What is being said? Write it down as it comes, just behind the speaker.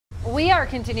We are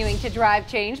continuing to drive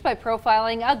change by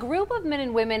profiling a group of men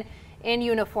and women in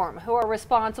uniform who are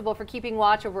responsible for keeping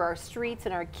watch over our streets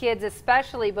and our kids,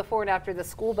 especially before and after the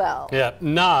school bell. Yeah,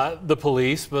 not the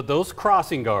police, but those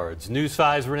crossing guards. News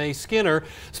 5's Renee Skinner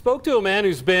spoke to a man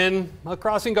who's been a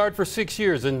crossing guard for 6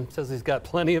 years and says he's got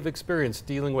plenty of experience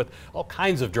dealing with all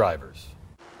kinds of drivers.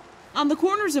 On the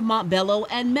corners of Montbello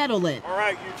and Meadowland. All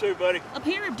right, you too, buddy. A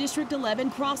pair of District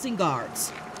 11 crossing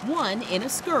guards. One in a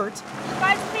skirt.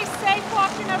 Guys, be safe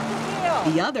walking up the hill.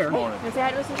 The other Is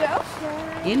that Mr. Joe?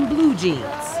 in blue jeans.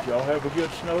 Did y'all have a good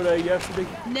snow day yesterday?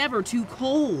 Never too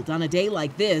cold on a day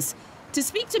like this. To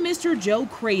speak to Mr. Joe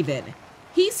Craven,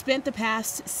 he spent the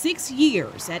past 6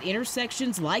 years at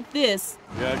intersections like this,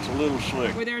 Yeah, it's a little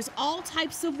slick. where there's all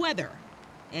types of weather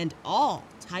and all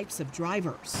types of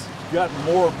drivers. It's gotten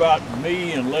more about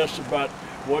me and less about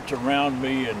what's around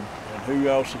me and who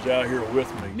else is out here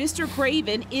with me. Mr.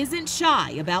 Craven isn't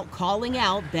shy about calling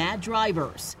out bad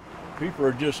drivers. People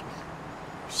are just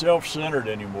self-centered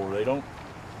anymore. They don't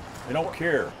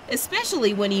care.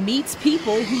 Especially when he meets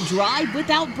people who drive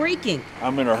without braking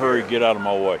I'm in a hurry, get out of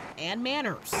my way. and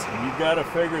manners. And you gotta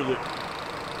figure that,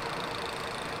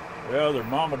 well, their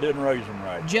mama didn't raise them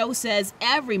right. Joe says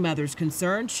every mother's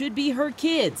concern should be her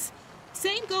kids.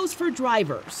 Same goes for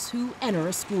drivers who enter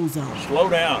a school zone.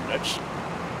 Slow down.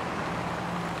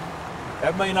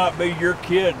 That may not be your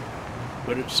kid,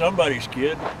 but it's somebody's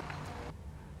kid.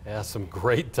 Yeah, some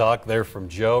great talk there from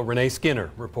Joe. Renee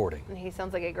Skinner reporting. He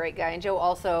sounds like a great guy. And Joe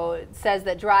also says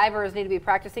that drivers need to be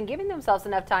practicing giving themselves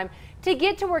enough time to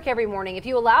get to work every morning. If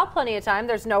you allow plenty of time,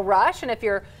 there's no rush. And if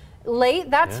you're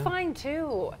late, that's fine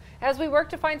too. As we work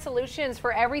to find solutions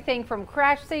for everything from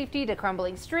crash safety to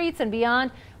crumbling streets and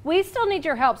beyond, we still need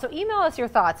your help. So email us your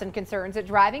thoughts and concerns at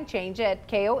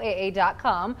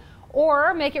drivingchange@koaa.com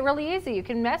or make it really easy. You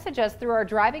can message us through our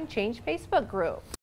Driving Change Facebook group.